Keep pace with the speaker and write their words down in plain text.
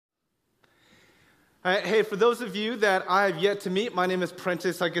Hey, for those of you that I have yet to meet, my name is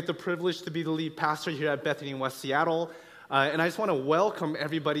Prentice. I get the privilege to be the lead pastor here at Bethany in West Seattle. And I just want to welcome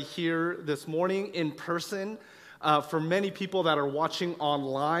everybody here this morning in person. For many people that are watching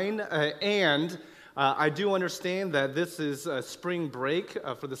online. I do understand that this is spring break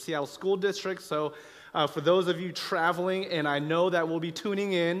for the Seattle School District. So for those of you traveling, and I know that we'll be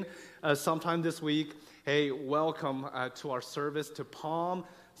tuning in sometime this week, hey, welcome to our service to Palm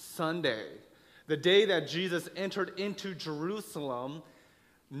Sunday. The day that Jesus entered into Jerusalem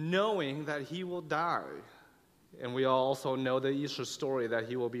knowing that he will die. And we also know the Easter story that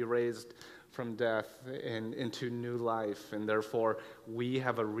he will be raised from death and into new life. And therefore, we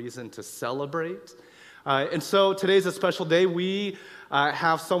have a reason to celebrate. And so today's a special day. We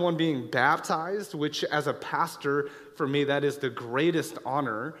have someone being baptized, which as a pastor, for me, that is the greatest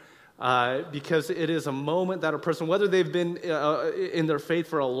honor. Because it is a moment that a person, whether they've been in their faith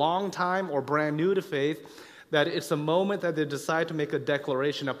for a long time or brand new to faith, that it's a moment that they decide to make a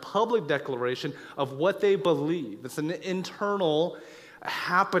declaration, a public declaration of what they believe. It's an internal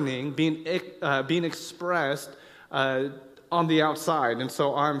happening being expressed on the outside. And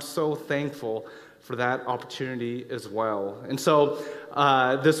so I'm so thankful for that opportunity as well. And so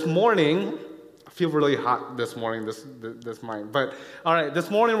this morning, I feel really hot this morning, this mic. But, all right, this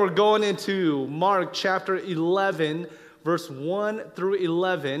morning we're going into Mark chapter 11, verse 1 through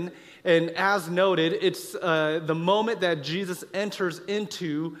 11. And as noted, it's the moment that Jesus enters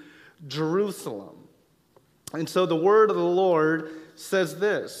into Jerusalem. And so the word of the Lord says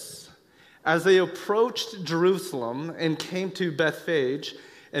this: As they approached Jerusalem and came to Bethphage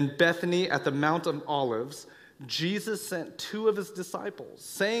and Bethany at the Mount of Olives, Jesus sent two of his disciples,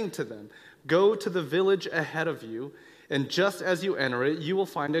 saying to them, "Go to the village ahead of you, and just as you enter it, you will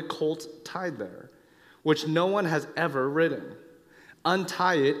find a colt tied there, which no one has ever ridden.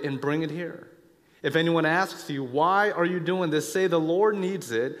 Untie it and bring it here. If anyone asks you, 'Why are you doing this?' say, 'The Lord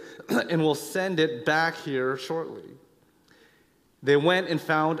needs it, and will send it back here shortly.'" They went and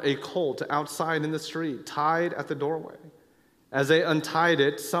found a colt outside in the street, tied at the doorway. As they untied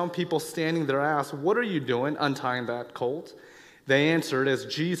it, some people standing there asked, "What are you doing untying that colt?" They answered as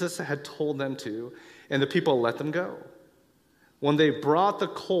Jesus had told them to, and the people let them go. When they brought the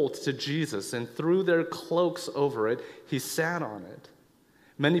colt to Jesus and threw their cloaks over it, he sat on it.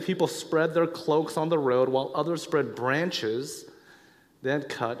 Many people spread their cloaks on the road, while others spread branches they had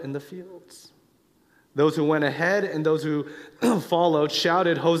cut in the fields. Those who went ahead and those who followed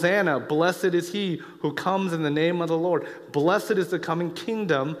shouted, "Hosanna, blessed is he who comes in the name of the Lord. Blessed is the coming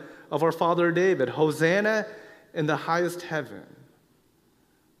kingdom of our father David. Hosanna in the highest heaven."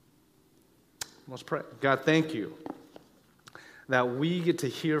 Let's pray. God, thank you that we get to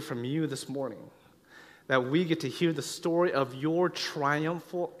hear from you this morning, that we get to hear the story of your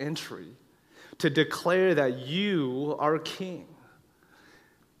triumphal entry, to declare that you are king.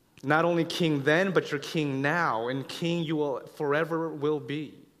 Not only king then, but you're king now, and king you will forever will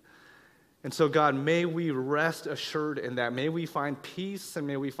be. And so, God, may we rest assured in that. May we find peace, and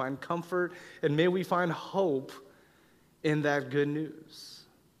may we find comfort, and may we find hope in that good news.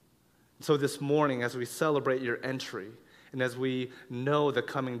 So this morning, as we celebrate your entry, and as we know the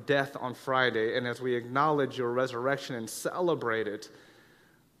coming death on Friday, and as we acknowledge your resurrection and celebrate it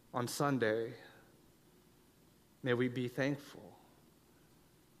on Sunday, may we be thankful.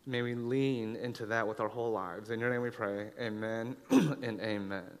 May we lean into that with our whole lives. In your name we pray, amen and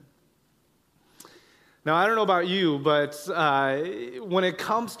amen. Now, I don't know about you, but when it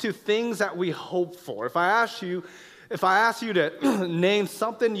comes to things that we hope for, if I ask you to name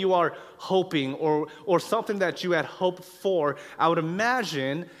something you are hoping or something that you had hoped for, I would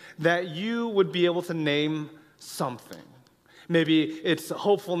imagine that you would be able to name something. Maybe it's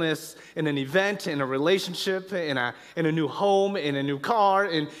hopefulness in an event, in a relationship, in a new home, in a new car,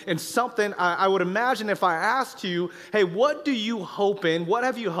 in something. I would imagine if I asked you, hey, what do you hope in? What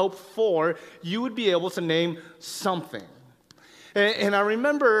have you hoped for? You would be able to name something. And I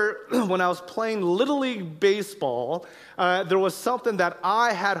remember when I was playing Little League Baseball, there was something that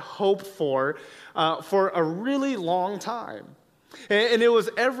I had hoped for a really long time. And it was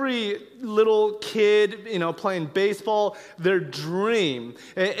every little kid, playing baseball, their dream.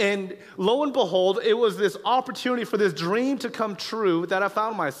 And lo and behold, it was this opportunity for this dream to come true that I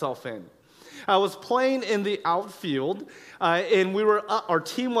found myself in. I was playing in the outfield, and our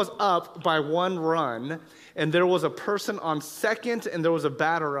team was up by 1 run, and there was a person on second, and there was a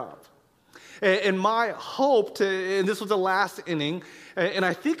batter up. And my hope, and this was the last inning, and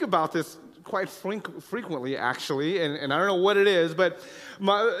I think about this quite frequently, actually, and I don't know what it is, but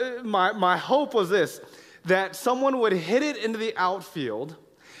my hope was this, that someone would hit it into the outfield,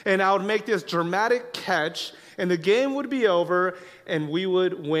 And I would make this dramatic catch, and the game would be over, and we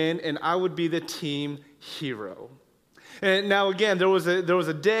would win, and I would be the team hero. And now again, there was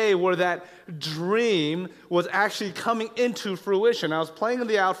a day where that dream was actually coming into fruition. I was playing in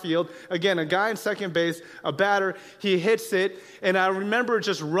the outfield. Again, a guy in second base, a batter, he hits it. And I remember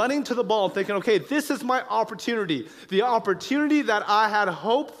just running to the ball and thinking, okay, this is my opportunity. The opportunity that I had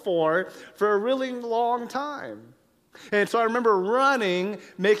hoped for a really long time. And so I remember running,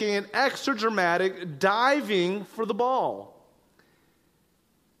 making it extra dramatic, diving for the ball.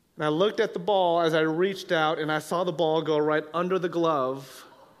 And I looked at the ball as I reached out, and I saw the ball go right under the glove,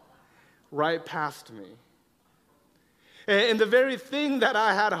 right past me. And the very thing that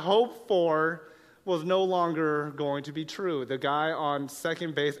I had hoped for was no longer going to be true. The guy on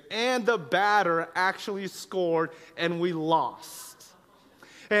second base and the batter actually scored, and we lost.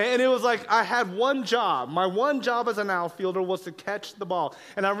 And it was like I had one job. My one job as an outfielder was to catch the ball.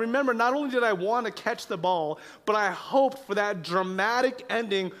 And I remember not only did I want to catch the ball, but I hoped for that dramatic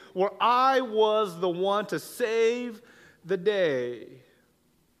ending where I was the one to save the day.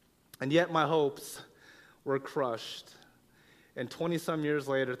 And yet my hopes were crushed. And 20-some years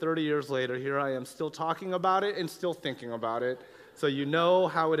later, 30 years later, here I am still talking about it and still thinking about it. So you know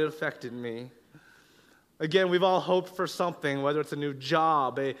how it affected me. Again, we've all hoped for something, whether it's a new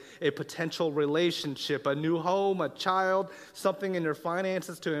job, a potential relationship, a new home, a child, something in your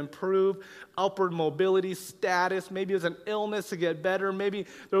finances to improve, upward mobility, status. Maybe it was an illness to get better. Maybe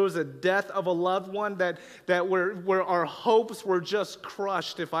there was a death of a loved one that where our hopes were just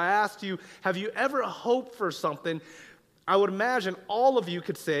crushed. If I asked you, have you ever hoped for something? I would imagine all of you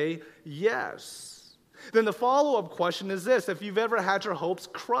could say yes. Then the follow-up question is this: if you've ever had your hopes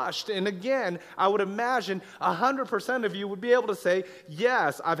crushed, and again, I would imagine 100% of you would be able to say,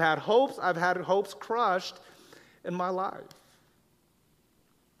 yes, I've had hopes crushed in my life.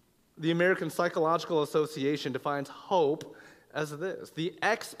 The American Psychological Association defines hope as this: the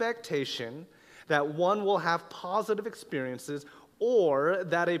expectation that one will have positive experiences or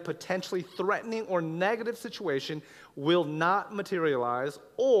that a potentially threatening or negative situation will not materialize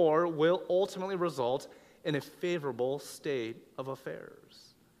or will ultimately result in a favorable state of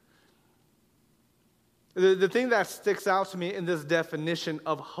affairs. The thing that sticks out to me in this definition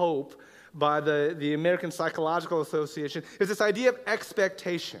of hope by the American Psychological Association is this idea of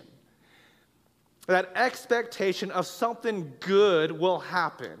expectation. That expectation of something good will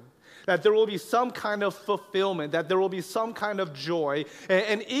happen. That there will be some kind of fulfillment, that there will be some kind of joy.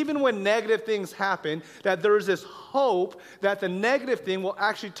 And even when negative things happen, that there is this hope that the negative thing will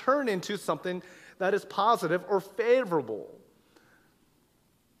actually turn into something that is positive or favorable.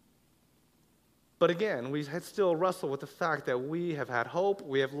 But again, we still wrestle with the fact that we have had hope,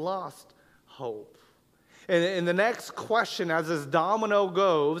 we have lost hope. And the next question as this domino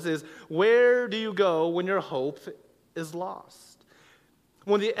goes is, where do you go when your hope is lost?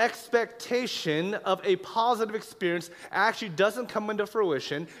 When the expectation of a positive experience actually doesn't come into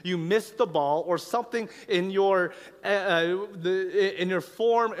fruition, you miss the ball, or something in your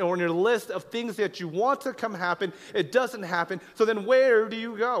form or in your list of things that you want to come happen, it doesn't happen. So then, where do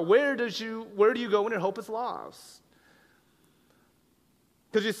you go? Where do you go when your hope is lost?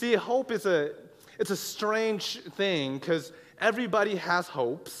 Because you see, hope is it's a strange thing, because everybody has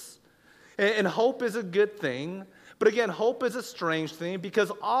hopes, and hope is a good thing. But again, hope is a strange thing,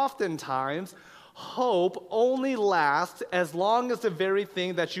 because oftentimes hope only lasts as long as the very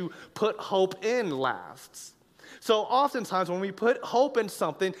thing that you put hope in lasts. So oftentimes when we put hope in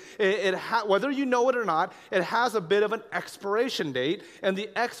something, whether you know it or not, it has a bit of an expiration date, and the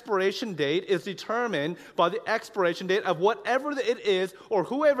expiration date is determined by the expiration date of whatever it is or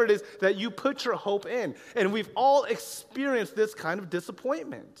whoever it is that you put your hope in. And we've all experienced this kind of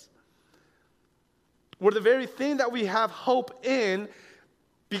disappointment, where the very thing that we have hope in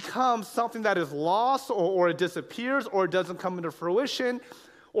becomes something that is lost, or it disappears, or it doesn't come into fruition,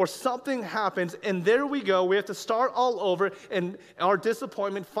 or something happens, and there we go. We have to start all over in our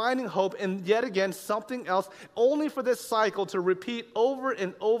disappointment, finding hope, and yet again something else, only for this cycle to repeat over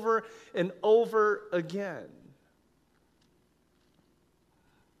and over and over again.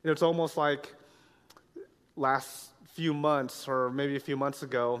 It's almost like last few months, or maybe a few months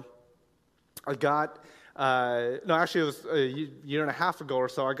ago, I got, it was a year and a half ago or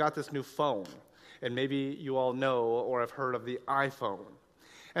so, I got this new phone. And maybe you all know or have heard of the iPhone.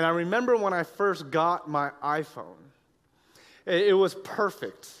 And I remember when I first got my iPhone, it was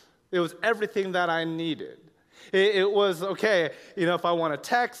perfect. It was everything that I needed. It was, okay, if I want to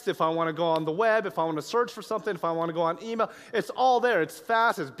text, if I want to go on the web, if I want to search for something, if I want to go on email, it's all there. It's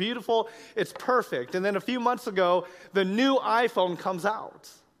fast, it's beautiful, it's perfect. And then a few months ago, the new iPhone comes out.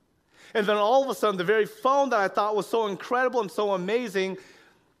 And then all of a sudden, the very phone that I thought was so incredible and so amazing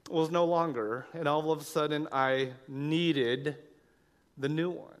was no longer. And all of a sudden, I needed the new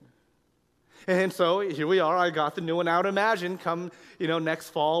one. And so here we are. I got the new one. I would imagine come, next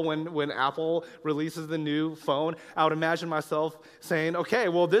fall when Apple releases the new phone, I would imagine myself saying, okay,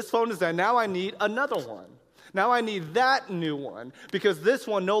 well, this phone is done. Now I need another one. Now I need that new one because this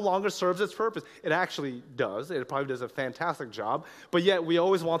one no longer serves its purpose. It actually does. It probably does a fantastic job. But yet we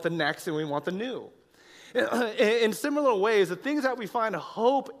always want the next and we want the new. In similar ways, the things that we find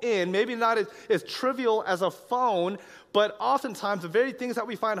hope in, maybe not as trivial as a phone, but oftentimes the very things that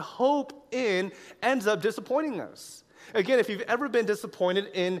we find hope in ends up disappointing us. Again, if you've ever been disappointed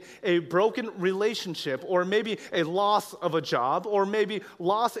in a broken relationship, or maybe a loss of a job, or maybe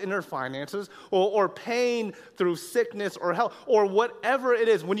loss in your finances, or pain through sickness or health, or whatever it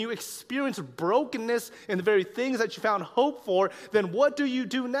is, when you experience brokenness in the very things that you found hope for, then what do you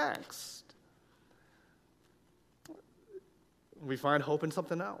do next? We find hope in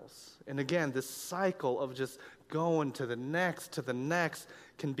something else. And again, this cycle of just going to the next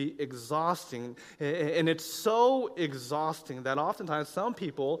can be exhausting. And it's so exhausting that oftentimes some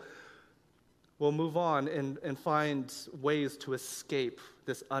people will move on and find ways to escape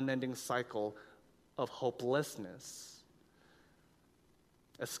this unending cycle of hopelessness.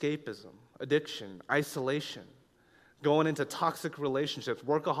 Escapism, addiction, isolation, going into toxic relationships,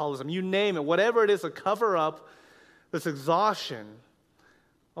 workaholism, you name it, whatever it is to cover up this exhaustion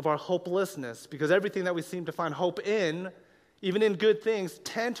of our hopelessness, because everything that we seem to find hope in, even in good things,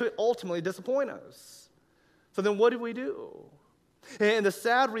 tend to ultimately disappoint us. So then what do? And the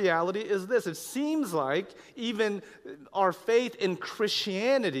sad reality is this: it seems like even our faith in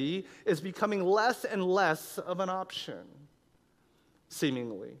Christianity is becoming less and less of an option,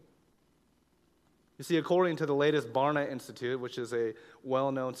 seemingly. You see, according to the latest Barna Institute, which is a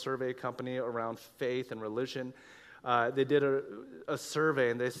well-known survey company around faith and religion, they did a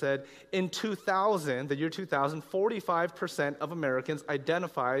survey, and they said in 2000, the year 2000, 45% of Americans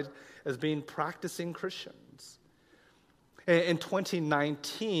identified as being practicing Christians. In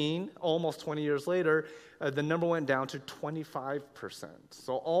 2019, almost 20 years later, the number went down to 25%,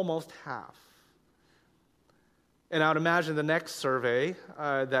 so almost half. And I would imagine the next survey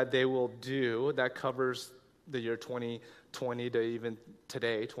that they will do that covers the year 2020 to even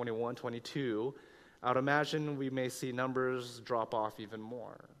today, 21, 22, I would imagine we may see numbers drop off even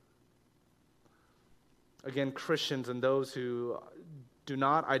more. Again, Christians and those who do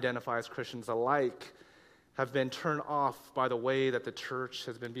not identify as Christians alike have been turned off by the way that the church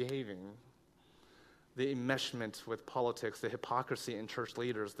has been behaving. The enmeshment with politics, the hypocrisy in church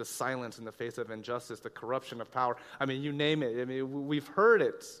leaders, the silence in the face of injustice, the corruption of power. I mean, you name it. I mean, we've heard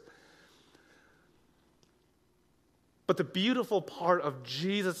it. But the beautiful part of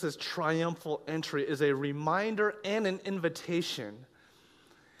Jesus' triumphal entry is a reminder and an invitation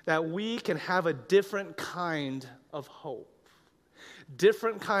that we can have a different kind of hope.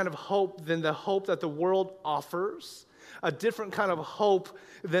 Different kind of hope than the hope that the world offers. A different kind of hope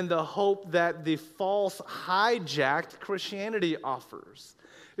than the hope that the false, hijacked Christianity offers.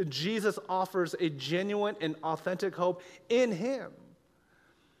 Jesus offers a genuine and authentic hope in Him.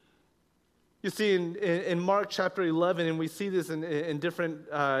 You see, in Mark chapter 11, and we see this in different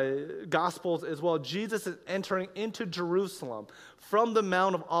Gospels as well, Jesus is entering into Jerusalem from the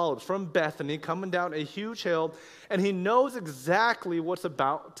Mount of Olives, from Bethany, coming down a huge hill, and He knows exactly what's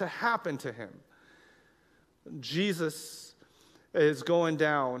about to happen to Him. Jesus is going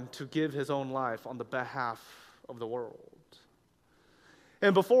down to give His own life on the behalf of the world.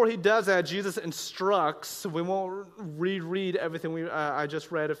 And before He does that, Jesus instructs, we won't reread everything I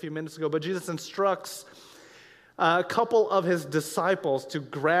just read a few minutes ago, but Jesus instructs a couple of His disciples to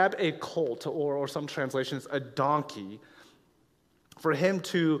grab a colt, or some translations, a donkey, for Him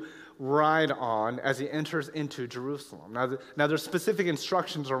to ride on as He enters into Jerusalem. Now there's specific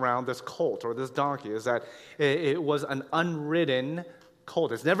instructions around this colt or this donkey, is that it was an unridden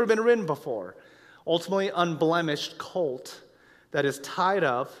colt. It's never been ridden before. Ultimately, unblemished colt that is tied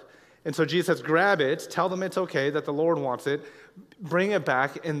up. And so Jesus says, grab it, tell them it's okay, that the Lord wants it, bring it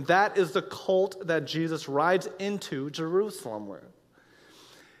back, and that is the colt that Jesus rides into Jerusalem with.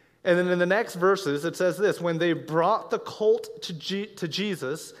 And then in the next verses, it says this: when they brought the colt to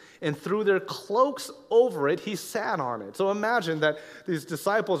Jesus and threw their cloaks over it, He sat on it. So imagine that these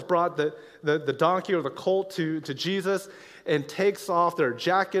disciples brought the donkey or the colt to Jesus, and takes off their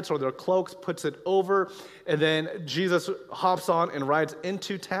jackets or their cloaks, puts it over, and then Jesus hops on and rides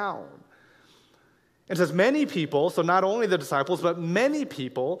into town. It says many people, so not only the disciples, but many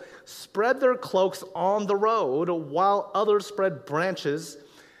people spread their cloaks on the road, while others spread branches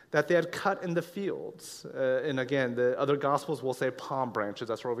that they had cut in the fields. And again, the other Gospels will say palm branches.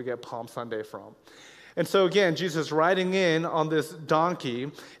 That's where we get Palm Sunday from. And so again, Jesus is riding in on this donkey,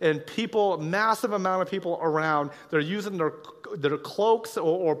 and people, massive amount of people around, they're using their cloaks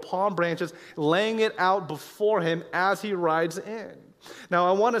or palm branches, laying it out before him as he rides in. Now,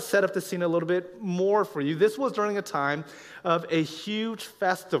 I want to set up the scene a little bit more for you. This was during a time of a huge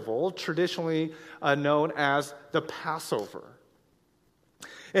festival, traditionally known as the Passover.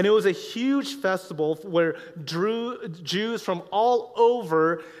 And it was a huge festival where Jews from all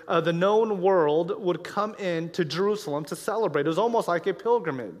over the known world would come in to Jerusalem to celebrate. It was almost like a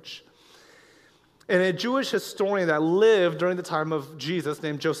pilgrimage. And a Jewish historian that lived during the time of Jesus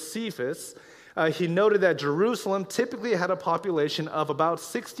named Josephus, he noted that Jerusalem typically had a population of about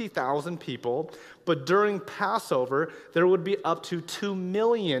 60,000 people, but during Passover, there would be up to 2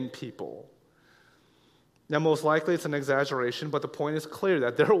 million people. Now, most likely it's an exaggeration, but the point is clear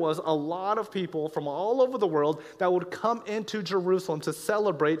that there was a lot of people from all over the world that would come into Jerusalem to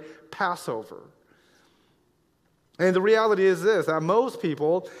celebrate Passover. And the reality is this, that most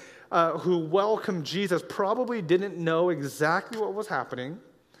people who welcomed Jesus probably didn't know exactly what was happening.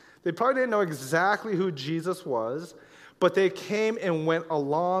 They probably didn't know exactly who Jesus was, but they came and went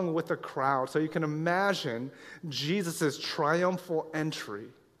along with the crowd. So you can imagine Jesus' triumphal entry.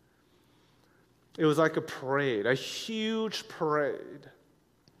 It was like a parade, a huge parade.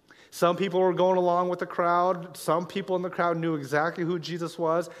 Some people were going along with the crowd. Some people in the crowd knew exactly who Jesus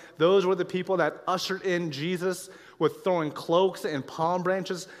was. Those were the people that ushered in Jesus with throwing cloaks and palm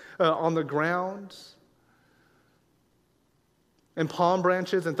branches on the ground. And palm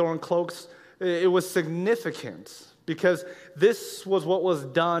branches and throwing cloaks, it was significant because this was what was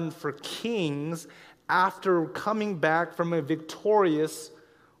done for kings after coming back from a victorious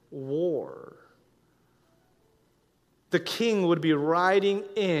war. The king would be riding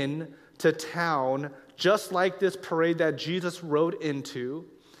in to town just like this parade that Jesus rode into,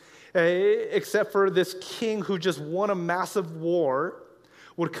 except for this king who just won a massive war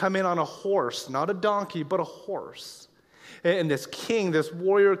would come in on a horse, not a donkey, but a horse. And this king, this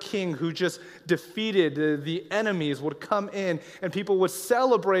warrior king who just defeated the enemies would come in, and people would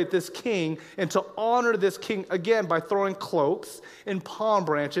celebrate this king and to honor this king again by throwing cloaks and palm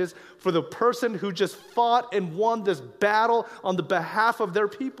branches for the person who just fought and won this battle on the behalf of their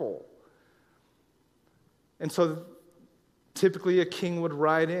people. And so typically a king would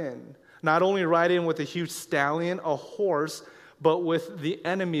ride in, not only ride in with a huge stallion, a horse, but with the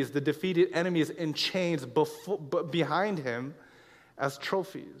enemies, the defeated enemies in chains behind him as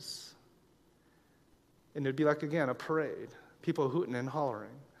trophies. And it'd be like, again, a parade. People hooting and hollering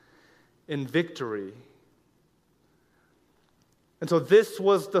in victory. And so this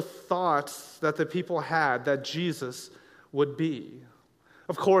was the thoughts that the people had that Jesus would be.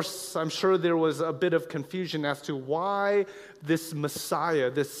 Of course, I'm sure there was a bit of confusion as to why this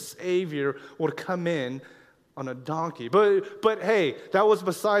Messiah, this Savior, would come in on a donkey. But hey, that was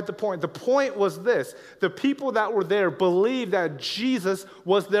beside the point. The point was this. The people that were there believed that Jesus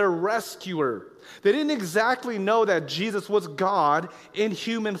was their rescuer. They didn't exactly know that Jesus was God in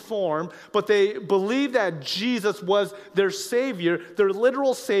human form, but they believed that Jesus was their Savior, their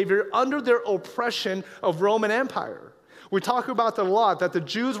literal Savior under their oppression of Roman Empire. We talk about that a lot, that the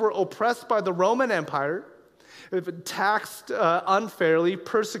Jews were oppressed by the Roman Empire, taxed unfairly,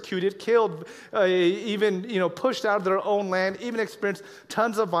 persecuted, killed, even pushed out of their own land, even experienced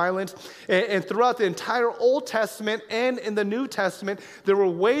tons of violence. And throughout the entire Old Testament and in the New Testament, they were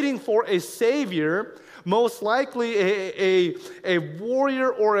waiting for a Savior, most likely a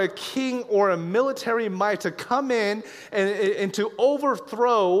warrior or a king or a military might to come in and to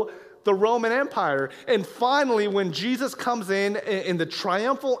overthrow the Roman Empire. And finally, when Jesus comes in the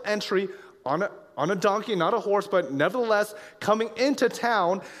triumphal entry on a donkey, not a horse, but nevertheless coming into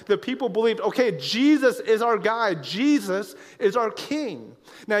town, the people believed, okay, Jesus is our guide. Jesus is our king.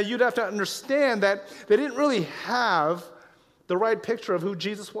 Now, you'd have to understand that they didn't really have the right picture of who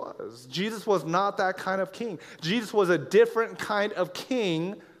Jesus was. Jesus was not that kind of king. Jesus was a different kind of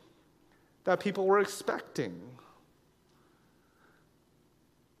king that people were expecting.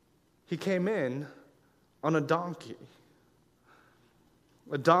 He came in on a donkey.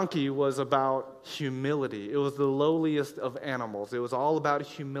 A donkey was about humility. It was the lowliest of animals. It was all about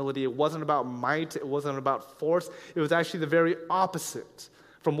humility. It wasn't about might. It wasn't about force. It was actually the very opposite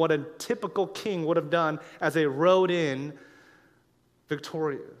from what a typical king would have done as they rode in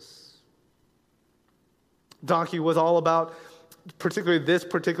victorious. Donkey was all about, particularly this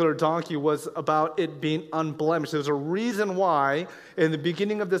particular donkey was about it being unblemished. There's a reason why in the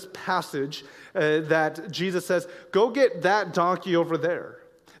beginning of this passage that Jesus says, go get that donkey over there.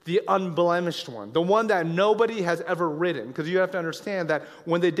 the unblemished one, the one that nobody has ever ridden. Because you have to understand that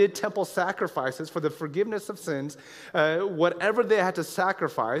when they did temple sacrifices for the forgiveness of sins, whatever they had to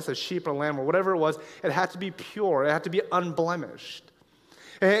sacrifice, a sheep or lamb or whatever it was, it had to be pure, it had to be unblemished.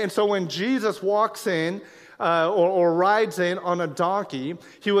 And so when Jesus walks in or rides in on a donkey,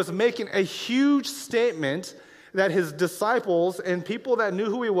 he was making a huge statement that his disciples and people that knew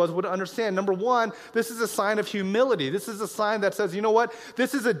who he was would understand. Number one, this is a sign of humility. This is a sign that says, you know what?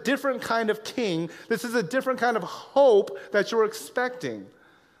 This is a different kind of king. This is a different kind of hope that you're expecting.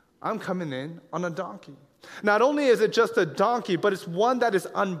 I'm coming in on a donkey. Not only is it just a donkey, but it's one that is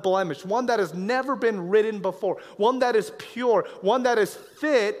unblemished, one that has never been ridden before, one that is pure, one that is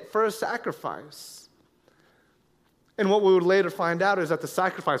fit for a sacrifice. And what we would later find out is that the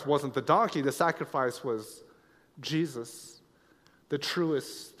sacrifice wasn't the donkey. The sacrifice was Jesus, the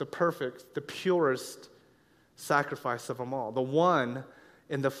truest, the perfect, the purest sacrifice of them all. The one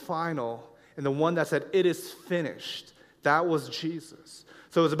in the final, and the one that said, it is finished. That was Jesus.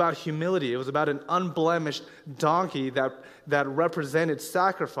 So it was about humility. It was about an unblemished donkey that represented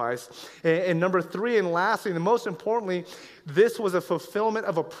sacrifice. And number three, and lastly, and most importantly, this was a fulfillment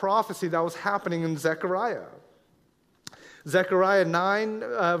of a prophecy that was happening in Zechariah. Zechariah 9,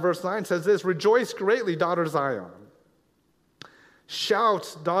 verse 9 says this, "Rejoice greatly, daughter Zion.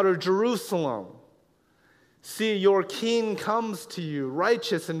 Shout, daughter Jerusalem. See, your king comes to you,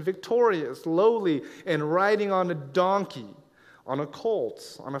 righteous and victorious, lowly, and riding on a donkey, on a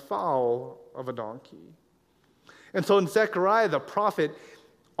colt, on a foal of a donkey." And so in Zechariah, the prophet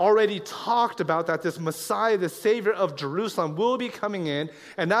already talked about that this Messiah, the Savior of Jerusalem, will be coming in,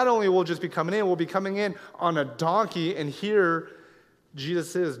 and not only will just be coming in, will be coming in on a donkey, and here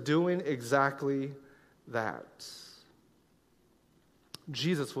Jesus is doing exactly that.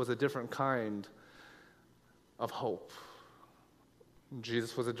 Jesus was a different kind of hope.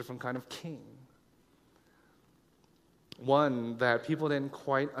 Jesus was a different kind of king. One that people didn't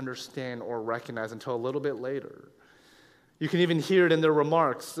quite understand or recognize until a little bit later. You can even hear it in their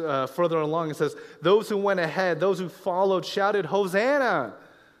remarks further along. It says, "Those who went ahead, those who followed, shouted, 'Hosanna!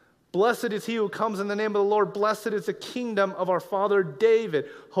 Blessed is he who comes in the name of the Lord. Blessed is the kingdom of our father David.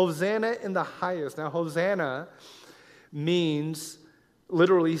 Hosanna in the highest.'" Now, Hosanna means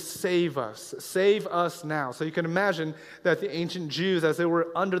literally save us now. So you can imagine that the ancient Jews, as they were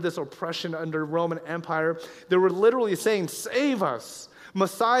under this oppression under Roman Empire, they were literally saying, save us.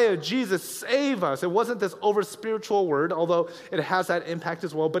 Messiah, Jesus, save us. It wasn't this over-spiritual word, although it has that impact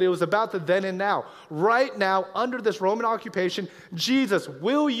as well, but it was about the then and now. Right now, under this Roman occupation, Jesus,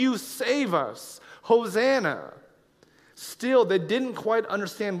 will you save us? Hosanna. Still, they didn't quite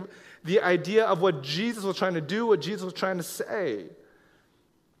understand the idea of what Jesus was trying to do, what Jesus was trying to say.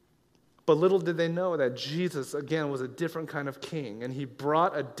 But little did they know that Jesus, again, was a different kind of king, and he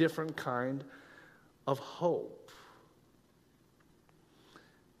brought a different kind of hope.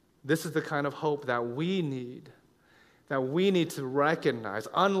 This is the kind of hope that we need to recognize.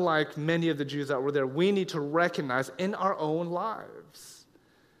 Unlike many of the Jews that were there, we need to recognize in our own lives.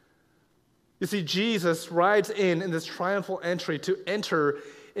 You see, Jesus rides in this triumphal entry to enter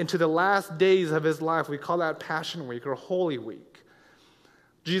into the last days of his life. We call that Passion Week or Holy Week.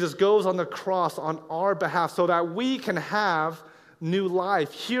 Jesus goes on the cross on our behalf so that we can have new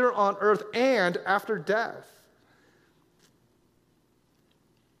life here on earth and after death.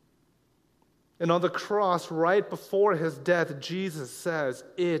 And on the cross, right before his death, Jesus says,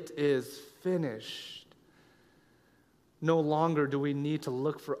 "It is finished." No longer do we need to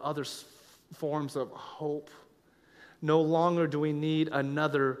look for other forms of hope. No longer do we need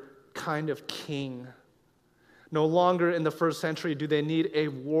another kind of king. No longer in the first century do they need a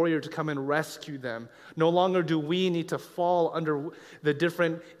warrior to come and rescue them. No longer do we need to fall under the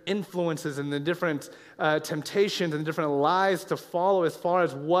different influences and the different temptations and different lies to follow as far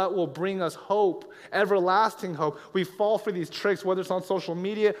as what will bring us hope, everlasting hope. We fall for these tricks, whether it's on social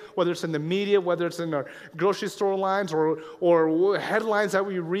media, whether it's in the media, whether it's in our grocery store lines or headlines that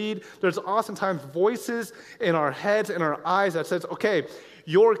we read. There's oftentimes voices in our heads and our eyes that says, okay,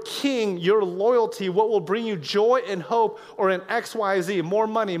 your king, your loyalty, what will bring you joy and hope, or in XYZ, more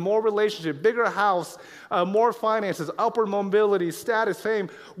money, more relationship, bigger house, more finances, upward mobility, status, fame,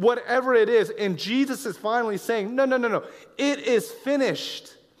 whatever it is. And Jesus is finally saying, no. It is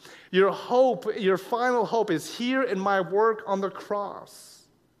finished. Your hope, your final hope is here in my work on the cross.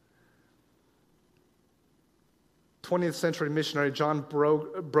 20th century missionary John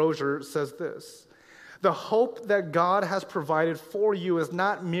Brozier says this: "The hope that God has provided for you is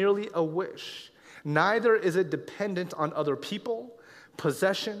not merely a wish. Neither is it dependent on other people,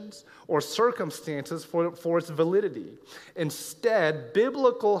 possessions, or circumstances for its validity. Instead,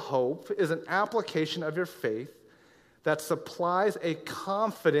 biblical hope is an application of your faith that supplies a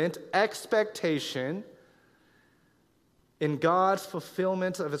confident expectation in God's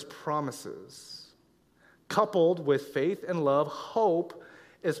fulfillment of his promises. Coupled with faith and love, hope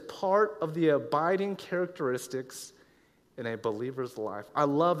is part of the abiding characteristics in a believer's life. I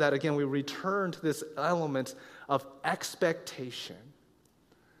love that. Again, we return to this element of expectation.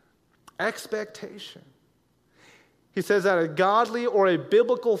 Expectation. He says that a godly or a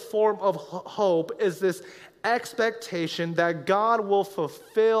biblical form of hope is this expectation that God will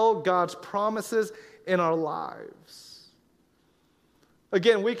fulfill God's promises in our lives.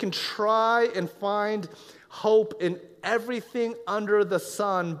 Again, we can try and find hope in everything under the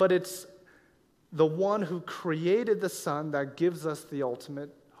sun, but it's the one who created the sun that gives us the ultimate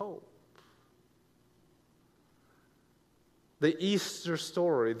hope. The Easter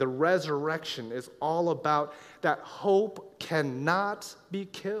story, the resurrection, is all about that hope cannot be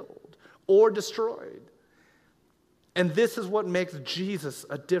killed or destroyed. And this is what makes Jesus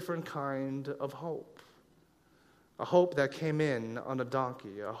a different kind of hope. A hope that came in on a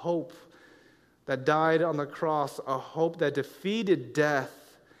donkey, a hope that died on the cross, a hope that defeated death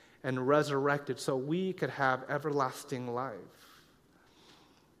and resurrected so we could have everlasting life.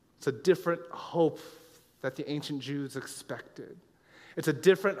 It's a different hope that the ancient Jews expected. It's a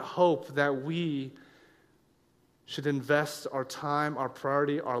different hope that we should invest our time, our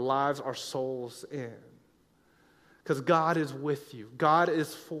priority, our lives, our souls in. Because God is with you. God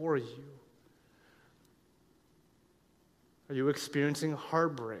is for you. Are you experiencing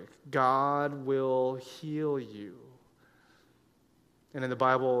heartbreak? God will heal you. And in the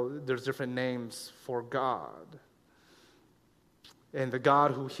Bible, there's different names for God. And the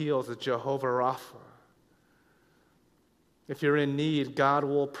God who heals is Jehovah Rapha. If you're in need, God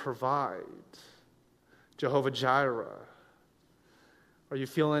will provide. Jehovah Jireh. Are you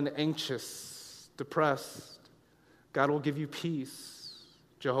feeling anxious, depressed? God will give you peace.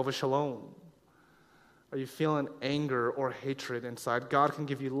 Jehovah Shalom. Are you feeling anger or hatred inside? God can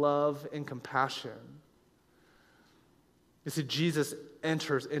give you love and compassion. You see, Jesus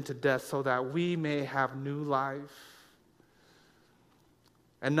enters into death so that we may have new life.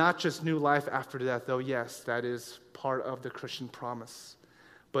 And not just new life after death, though, yes, that is part of the Christian promise,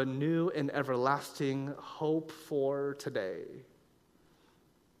 but new and everlasting hope for today.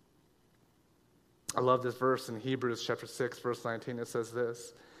 I love this verse in Hebrews chapter 6, verse 19. It says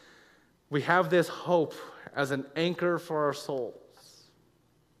this: we have this hope as an anchor for our souls.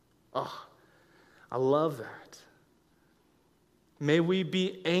 Oh, I love that. May we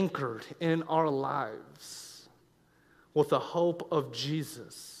be anchored in our lives with the hope of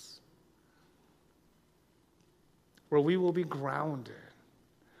Jesus, where we will be grounded,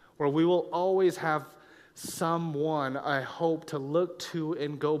 where we will always have someone, I hope, to look to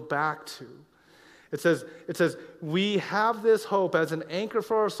and go back to. It says, we have this hope as an anchor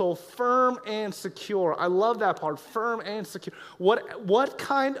for our soul, firm and secure. I love that part, firm and secure. What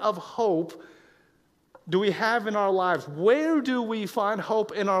kind of hope do we have in our lives? Where do we find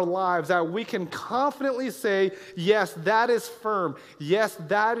hope in our lives that we can confidently say, yes, that is firm. Yes,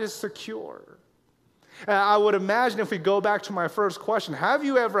 that is secure. And I would imagine if we go back to my first question, have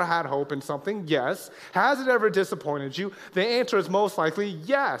you ever had hope in something? Yes. Has it ever disappointed you? The answer is most likely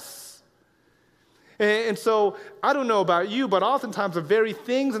yes. And so, I don't know about you, but oftentimes the very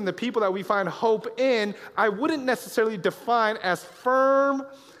things and the people that we find hope in, I wouldn't necessarily define as firm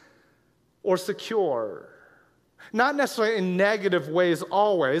or secure. Not necessarily in negative ways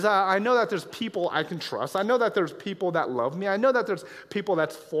always. I know that there's people I can trust. I know that there's people that love me. I know that there's people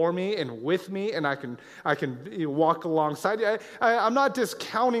that's for me and with me, and I can walk alongside you. I'm not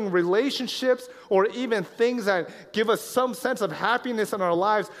discounting relationships or even things that give us some sense of happiness in our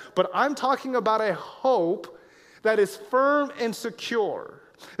lives, but I'm talking about a hope that is firm and secure,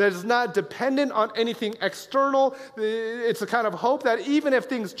 that is not dependent on anything external. It's a kind of hope that even if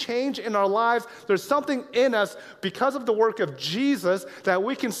things change in our lives, there's something in us because of the work of Jesus that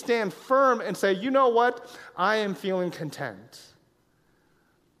we can stand firm and say, you know what? I am feeling content.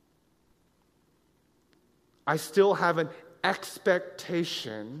 I still have an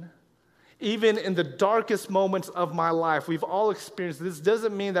expectation. Even in the darkest moments of my life, we've all experienced this.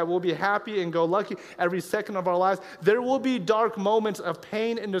 Doesn't mean that we'll be happy and go lucky every second of our lives. There will be dark moments of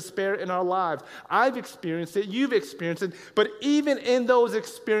pain and despair in our lives. I've experienced it. You've experienced it. But even in those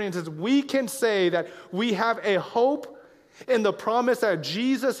experiences, we can say that we have a hope in the promise that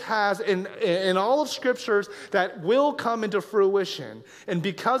Jesus has in all of Scriptures that will come into fruition. And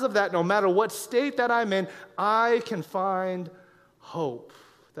because of that, no matter what state that I'm in, I can find hope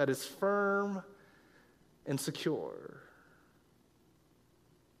that is firm and secure.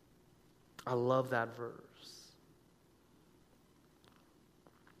 I love that verse.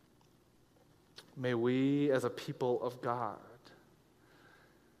 May we, as a people of God,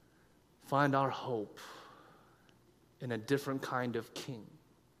 find our hope in a different kind of king,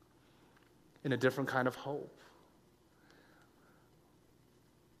 in a different kind of hope.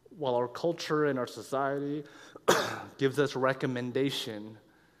 While our culture and our society gives us recommendation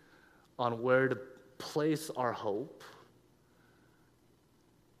on where to place our hope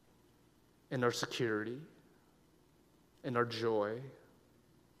and our security and our joy,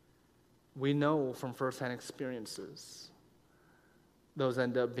 we know from firsthand experiences those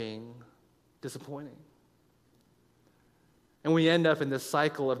end up being disappointing. And we end up in this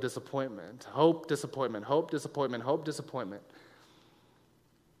cycle of disappointment. Hope, disappointment, hope, disappointment, hope, disappointment.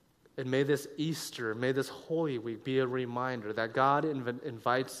 And may this Easter, may this Holy Week be a reminder that God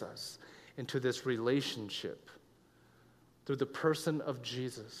invites us into this relationship through the person of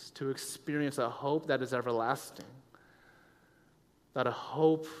Jesus to experience a hope that is everlasting, that a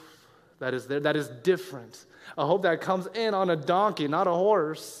hope that is there, that is different, a hope that comes in on a donkey, not a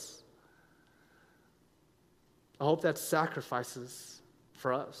horse, a hope that sacrifices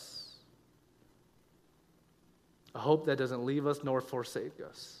for us, a hope that doesn't leave us nor forsake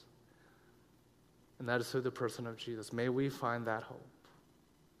us. And that is through the person of Jesus. May we find that hope.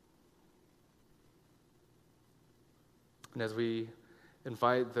 And as we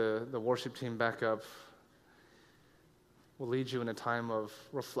invite the worship team back up, we'll lead you in a time of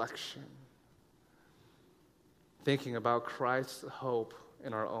reflection, thinking about Christ's hope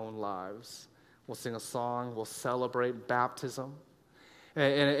in our own lives. We'll sing a song. We'll celebrate baptism.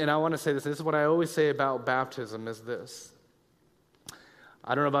 And I want to say this. This is what I always say about baptism is this.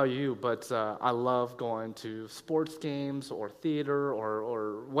 I don't know about you, but I love going to sports games or theater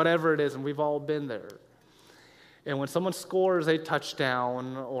or whatever it is, and we've all been there. And when someone scores a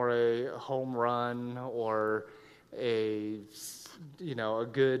touchdown or a home run or a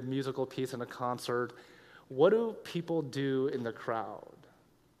good musical piece in a concert, what do people do in the crowd?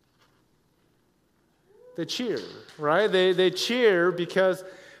 They cheer, right? They cheer because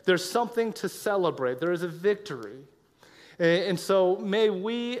there's something to celebrate. There is a victory. And so may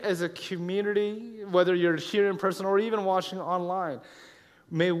we as a community, whether you're here in person or even watching online,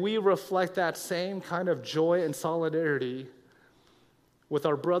 may we reflect that same kind of joy and solidarity with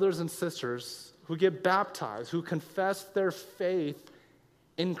our brothers and sisters who get baptized, who confess their faith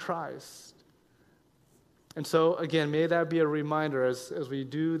in Christ. And so, again, may that be a reminder as we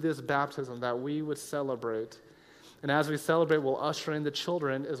do this baptism that we would celebrate. And as we celebrate, we'll usher in the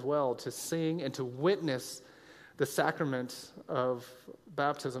children as well to sing and to witness the sacrament of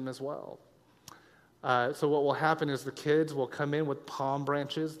baptism as well. So what will happen is the kids will come in with palm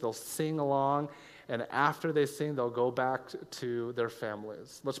branches, they'll sing along, and after they sing, they'll go back to their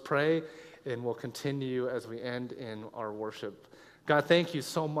families. Let's pray, and we'll continue as we end in our worship. God, thank you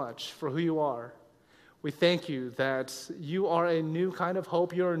so much for who you are. We thank you that you are a new kind of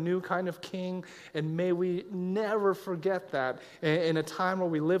hope, you're a new kind of king, and may we never forget that in a time where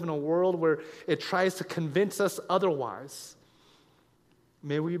we live in a world where it tries to convince us otherwise.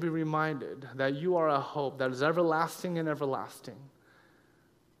 May we be reminded that you are a hope that is everlasting and everlasting.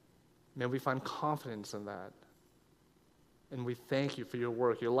 May we find confidence in that. And we thank you for your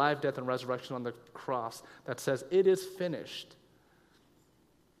work, your life, death, and resurrection on the cross that says it is finished.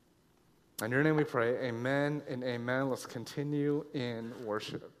 In your name we pray, amen and amen. Let's continue in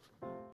worship.